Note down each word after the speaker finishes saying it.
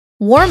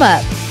Warm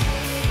up.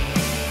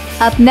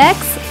 Up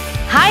next,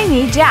 high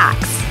knee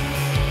jacks.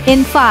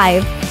 In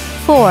 5,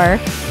 4,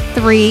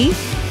 3,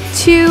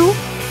 2,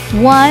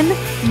 1,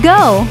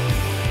 go.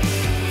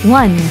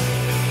 1,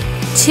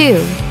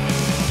 2,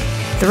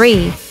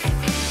 3,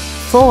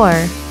 4,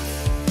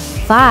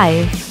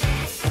 5,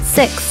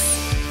 6,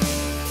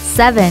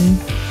 7,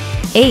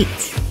 8,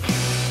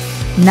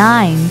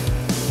 9,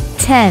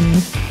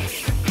 10,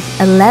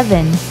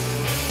 11,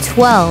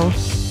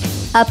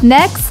 12. Up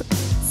next,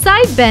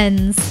 side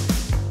bends.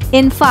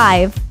 In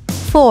 5,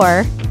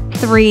 4,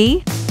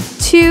 3,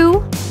 2,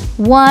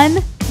 1,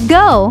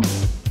 go.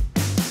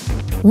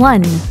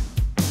 1,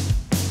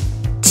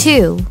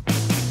 2,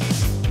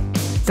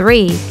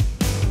 3,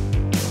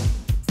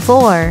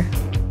 4,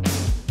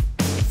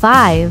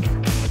 5,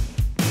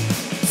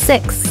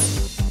 6,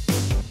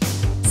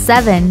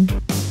 7,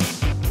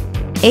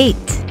 8,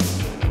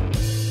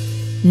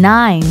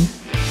 9,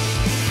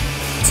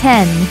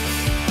 10.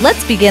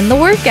 Let's begin the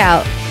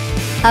workout.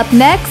 Up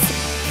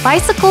next,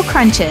 bicycle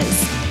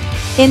crunches.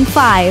 In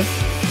 5,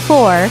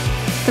 4,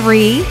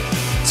 3,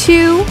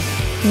 2,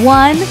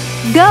 1,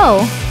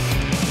 go.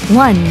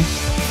 1,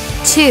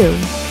 2,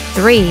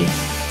 3,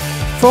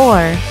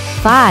 4,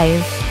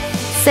 5,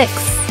 6,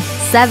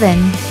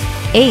 7,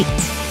 8,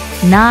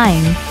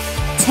 9,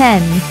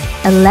 10,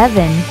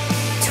 11,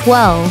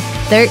 12,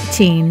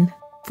 13,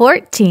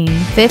 14,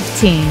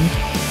 15,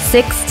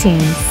 16,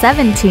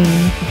 17,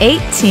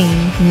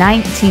 18,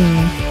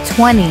 19,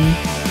 20.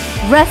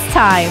 Rest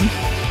time.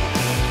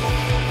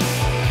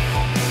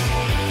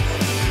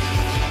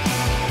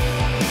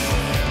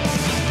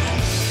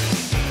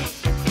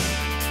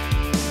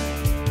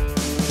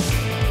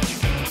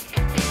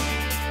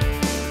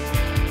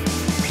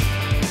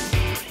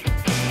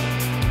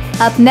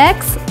 Up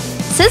next,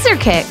 scissor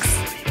kicks.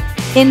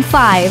 In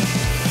 5,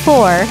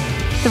 4,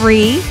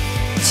 3,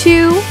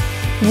 2,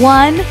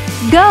 1,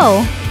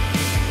 go.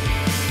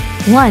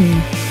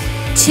 1,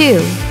 2,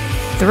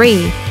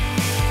 3,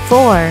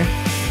 4,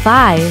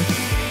 5,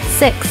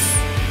 6,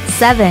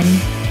 7,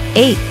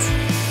 8,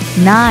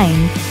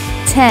 9,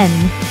 10,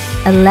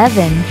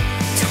 11,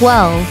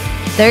 12,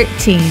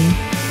 13,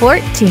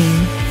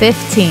 14,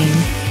 15,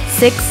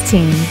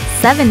 16,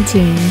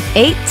 17,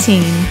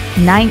 18,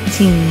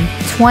 19,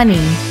 20.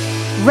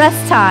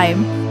 Rest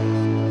time.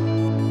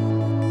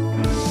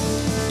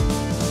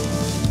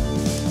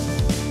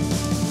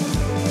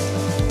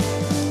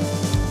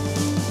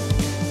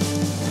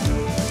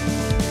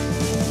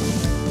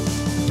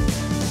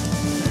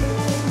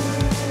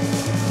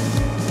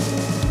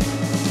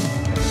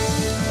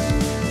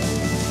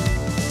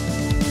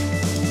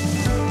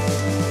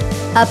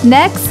 Up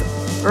next,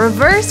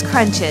 reverse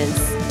crunches.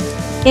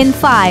 In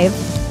 5,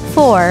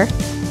 4,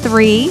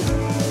 3,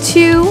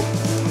 2,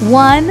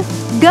 1,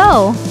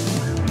 go.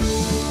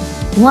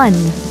 1,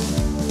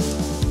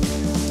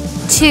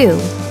 2,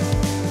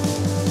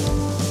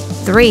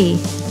 3,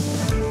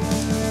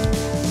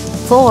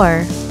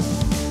 4,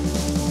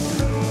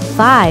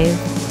 5,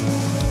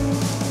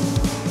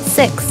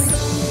 6,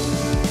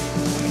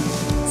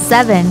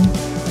 7,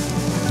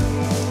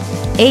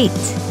 8,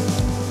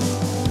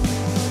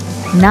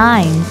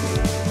 9,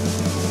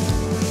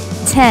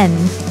 10.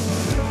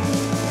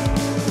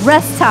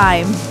 Rest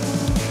time.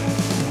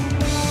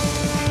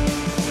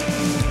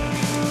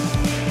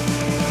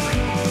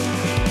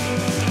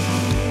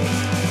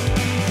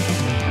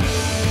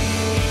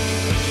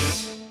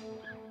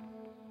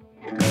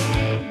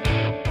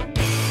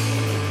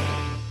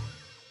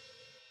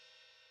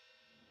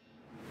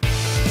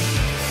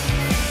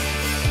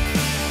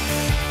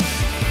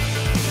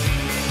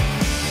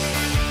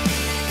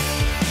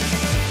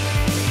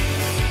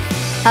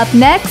 Up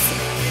next,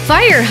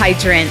 fire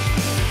hydrant.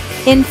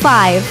 In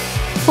 5,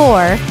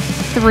 4,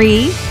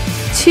 3,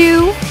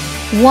 2,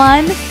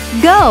 1,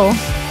 go.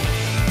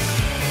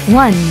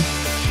 1,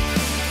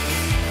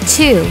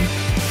 2,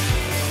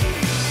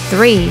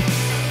 3,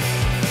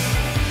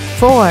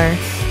 4,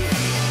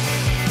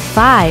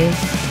 5,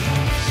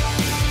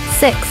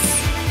 6,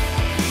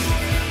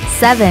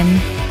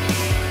 7,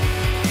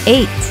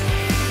 8,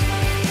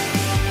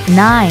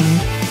 9,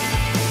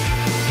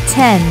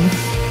 10,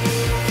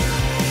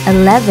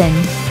 11,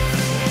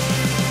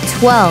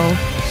 12,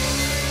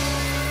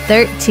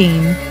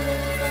 13,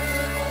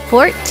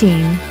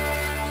 14.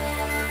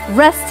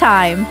 Rest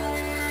time.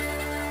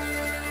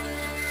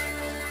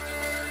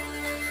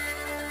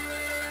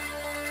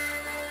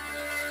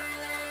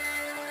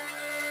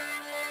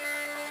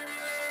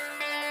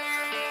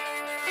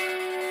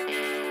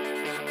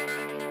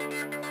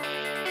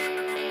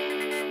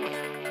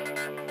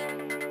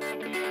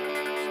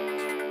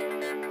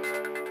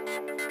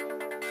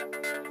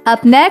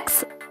 Up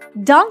next,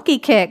 donkey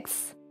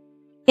kicks.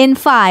 In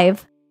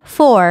 5,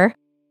 4,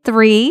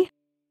 3,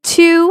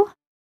 2,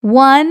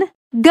 1,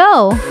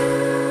 go.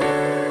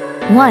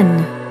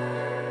 1,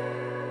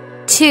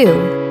 2,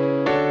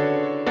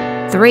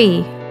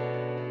 3,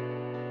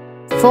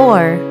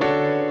 4,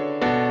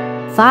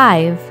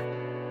 5,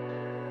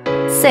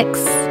 6,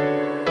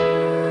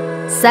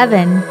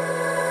 7,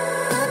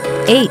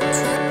 8,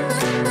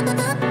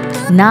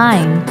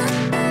 9,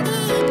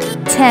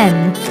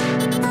 10,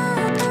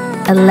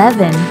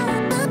 11,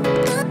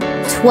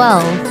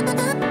 12,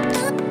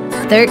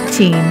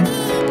 13,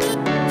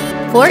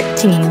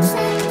 14.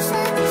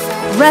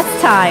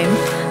 Rest time.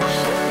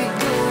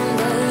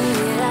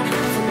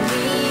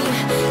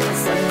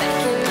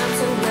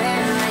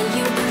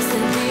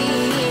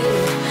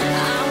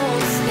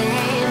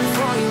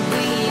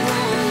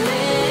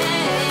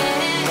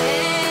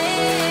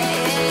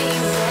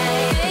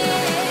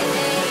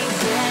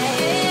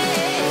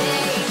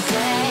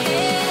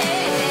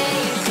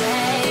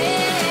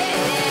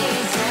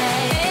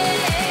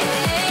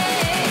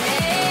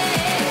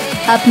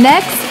 Up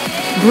next,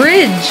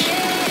 bridge.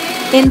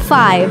 In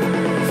 5,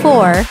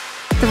 4,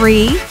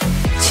 3,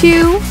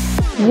 2,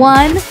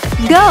 1,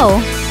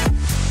 go.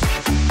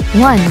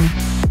 1,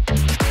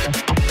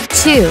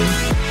 2,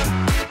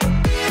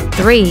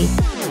 3,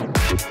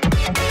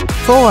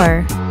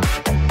 4,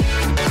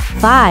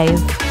 5,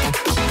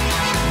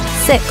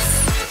 6,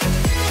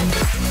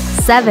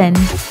 7,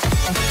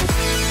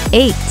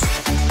 8,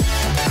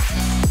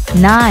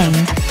 9,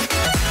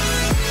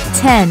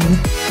 10,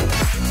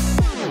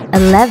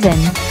 11,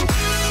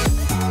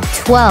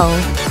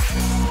 12,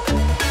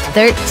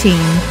 13,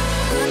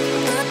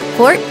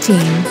 14.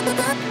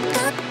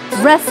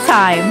 Rest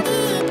time.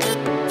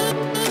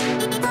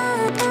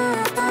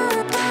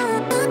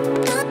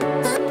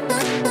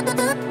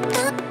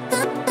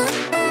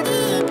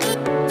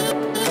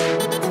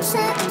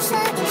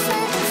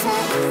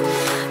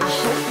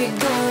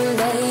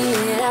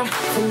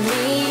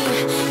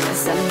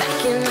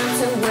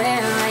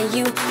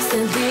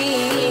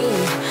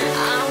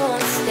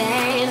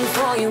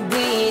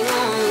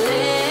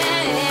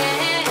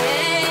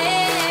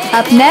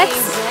 Up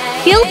next,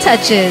 heel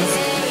touches.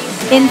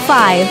 In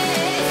 5,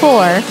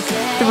 4,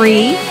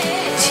 3,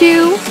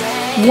 2,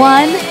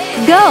 1,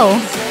 go.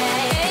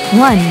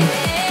 1,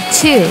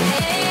 2,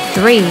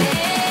 3,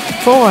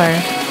 4,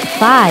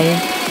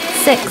 5,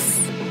 6,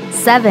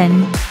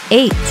 7,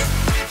 8,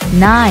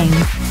 9,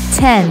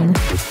 10,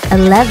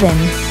 11,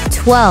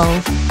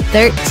 12,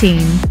 13,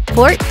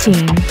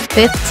 14,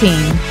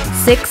 15,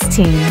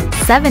 16,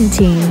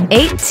 17,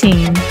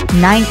 18,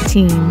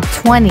 19,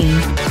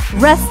 20.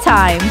 Rest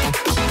time.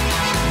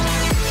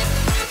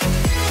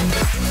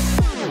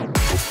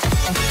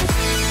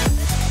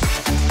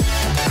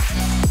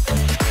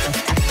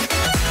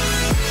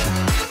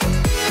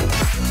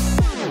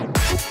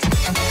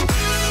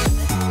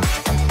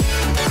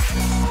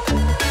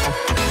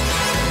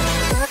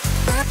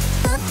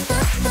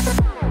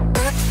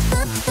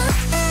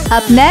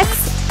 Up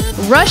next,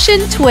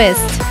 Russian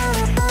twist.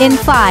 In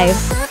 5,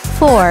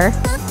 4,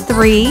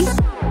 3,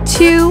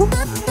 2,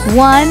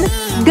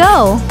 1,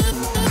 go.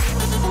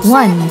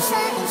 1,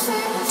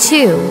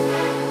 2,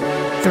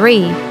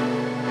 3,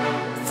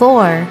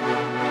 4,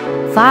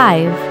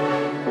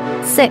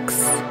 5, 6,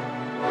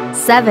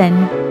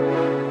 7,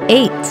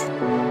 8,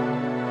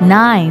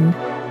 9,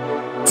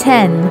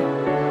 10,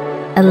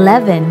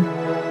 11,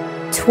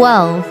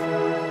 12,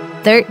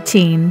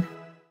 13,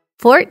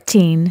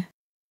 14.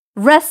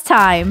 Rest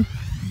time.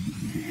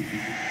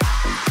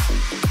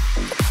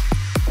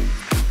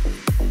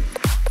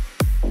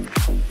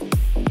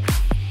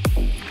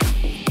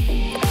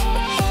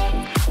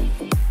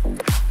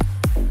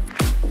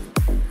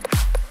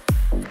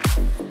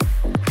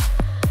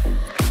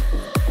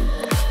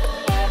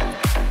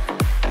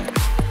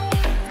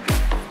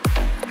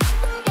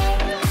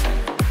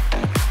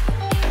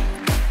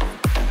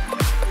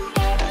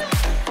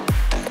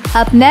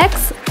 Up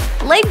next,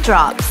 leg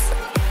drops.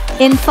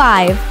 In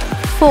 5,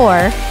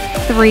 4,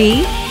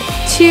 3,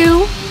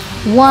 2,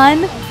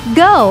 1,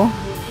 go.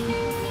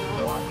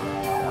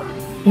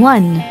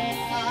 1,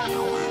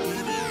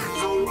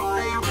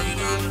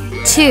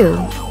 2,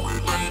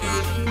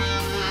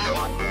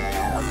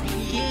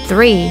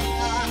 3,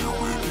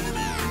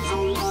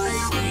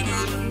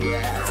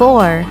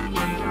 4,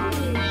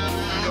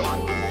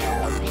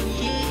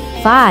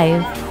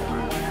 5,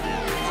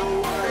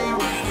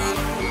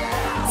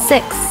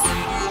 6,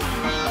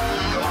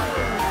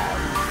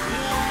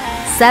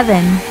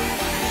 7,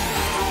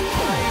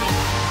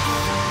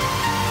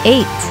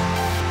 8.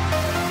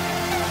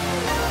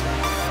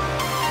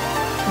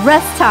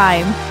 Rest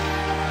time.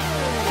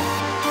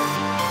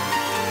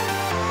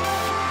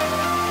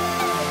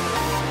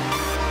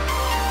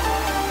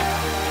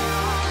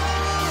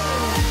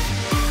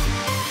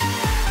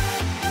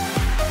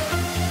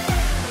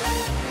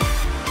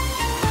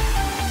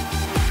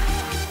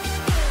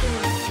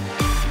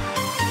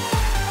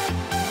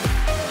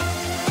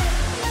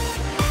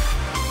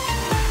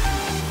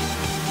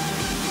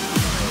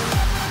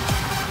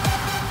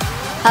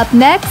 Up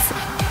next,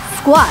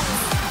 squats.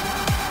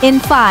 In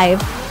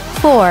 5,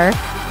 4,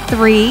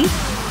 3,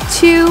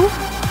 2,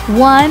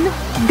 1,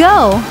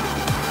 go.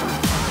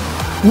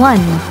 1,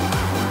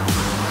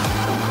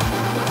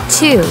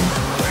 2,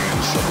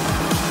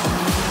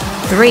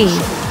 3,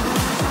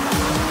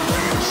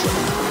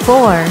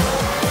 4,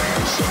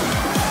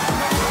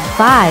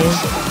 5,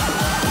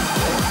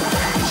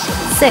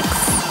 6,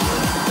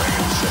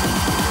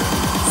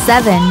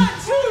 7,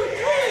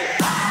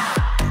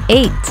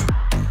 8,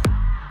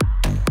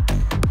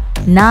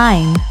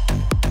 9,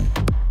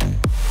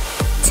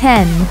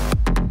 10,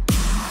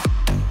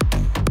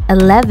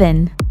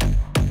 11,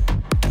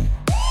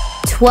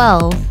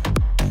 12.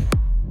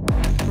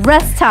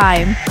 Rest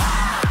time.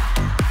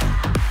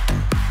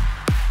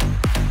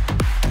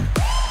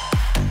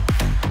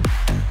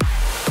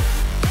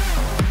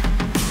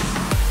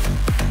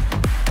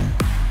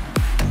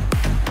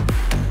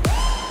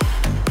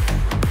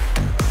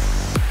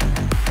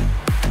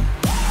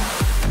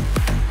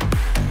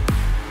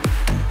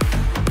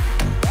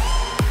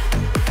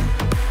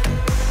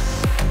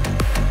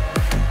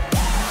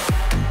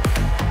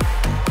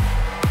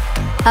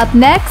 Up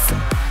next,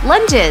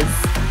 lunges.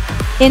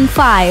 In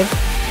 5,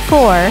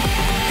 4,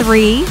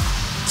 3,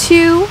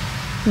 2,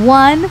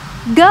 1,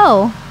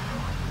 go.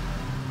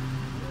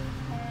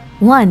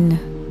 1,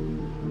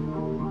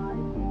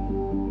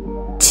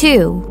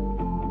 2,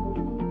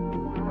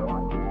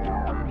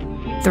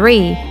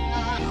 3,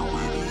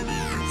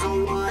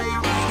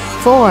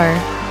 4,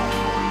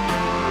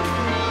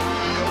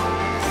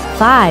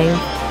 5,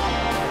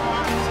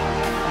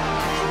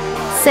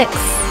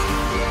 6,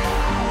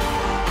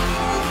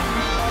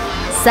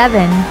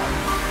 7,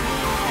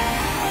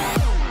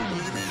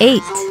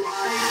 8,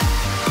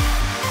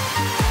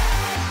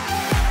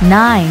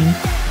 9,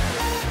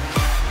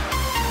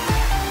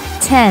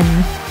 10.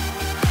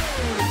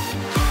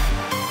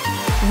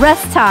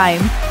 Rest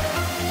time.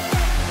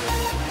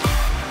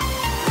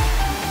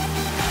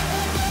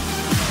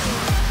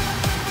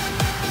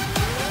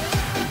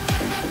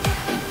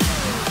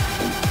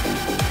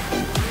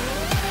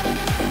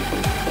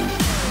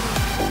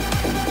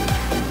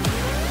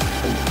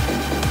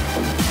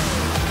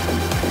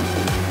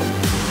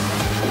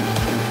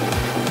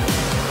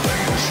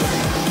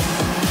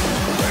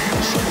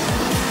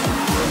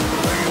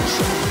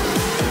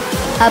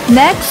 Up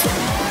next,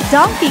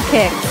 donkey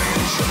kick.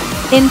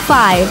 In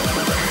 5,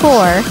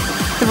 4,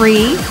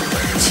 3,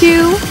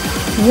 2,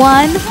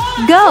 1,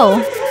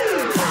 go.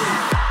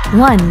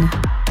 1,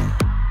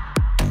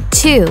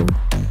 2,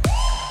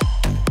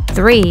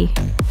 3,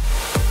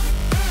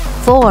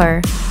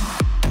 4,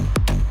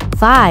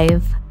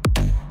 5,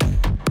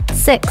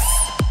 6,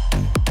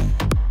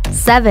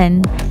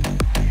 7,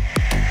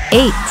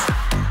 8,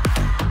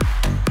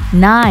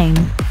 9,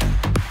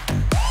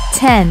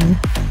 10,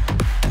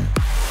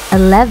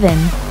 11,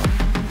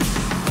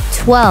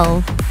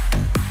 12,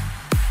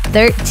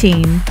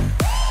 13,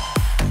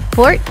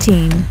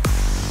 14.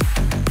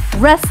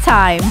 Rest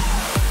time.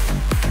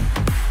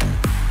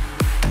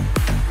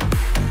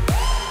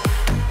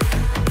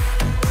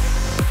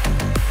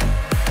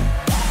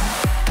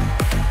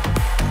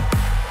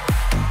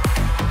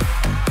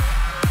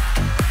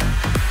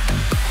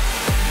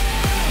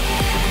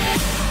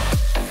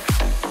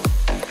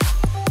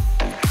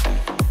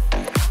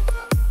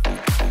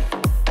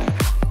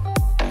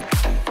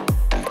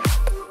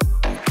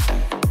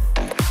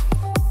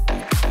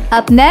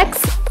 Up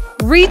next,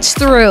 reach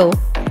through.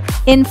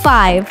 In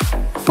 5,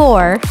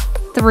 4,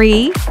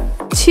 3,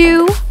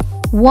 2,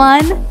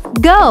 1,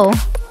 go.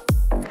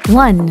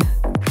 1,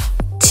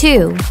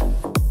 2,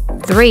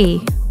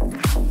 3,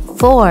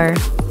 4,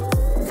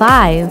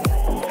 5,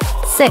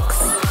 6,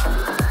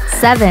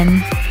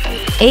 7,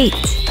 8,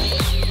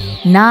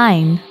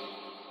 9,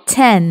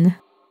 10,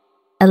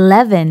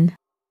 11,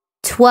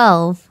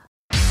 12,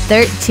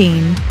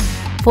 13,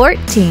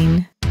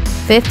 14,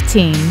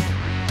 15,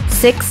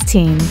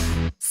 16,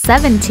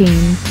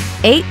 17,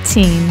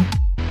 18,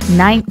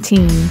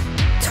 19,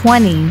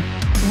 20.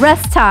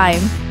 Rest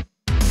time.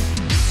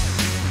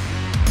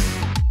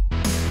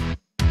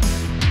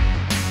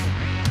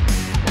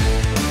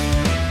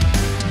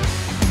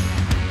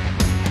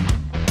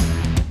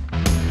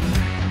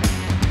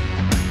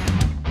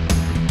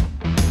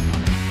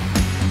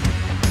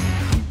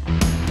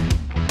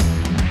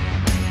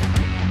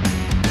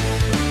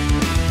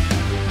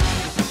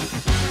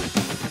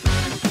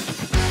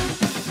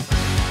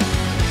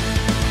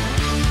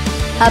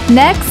 Up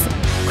next,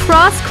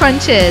 cross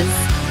crunches.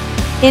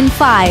 In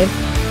 5,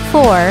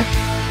 4,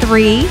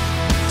 3,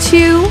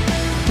 2,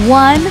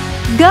 1,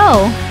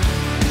 go.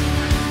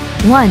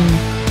 1,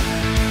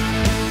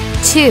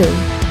 2,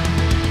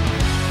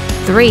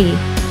 3,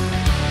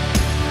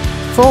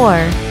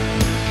 4,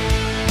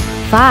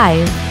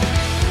 5,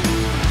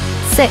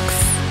 6,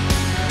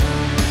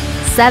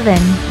 7,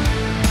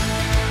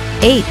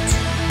 8,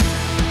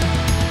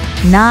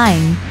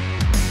 9,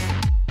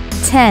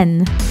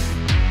 10,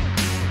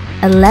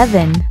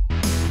 11,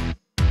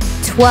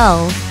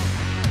 12.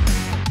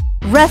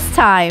 Rest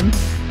time.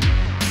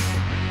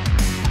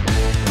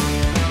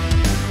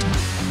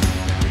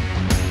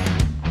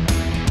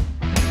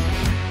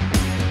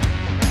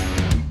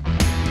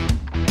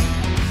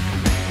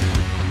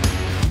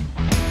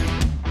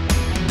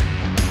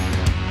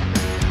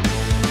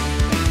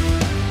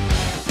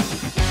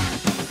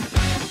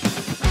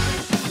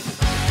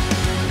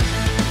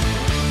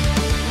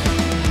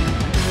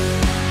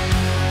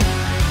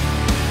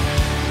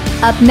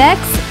 Up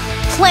next,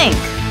 plank.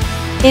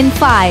 In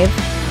 5,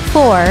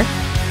 4,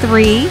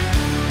 3,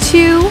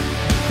 2,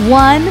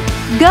 1,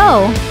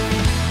 go!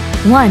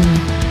 1,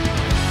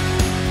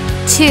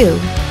 2,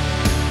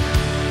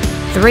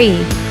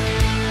 3,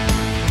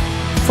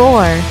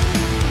 4,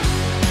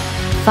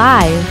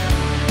 5,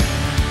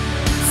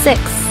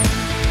 6,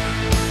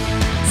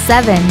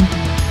 7,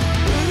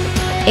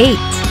 8,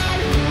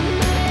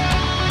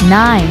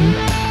 9,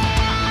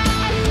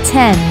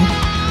 10,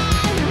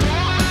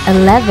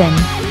 11,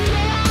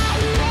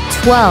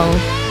 12.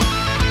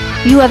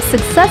 You have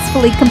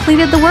successfully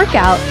completed the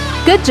workout.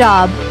 Good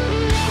job!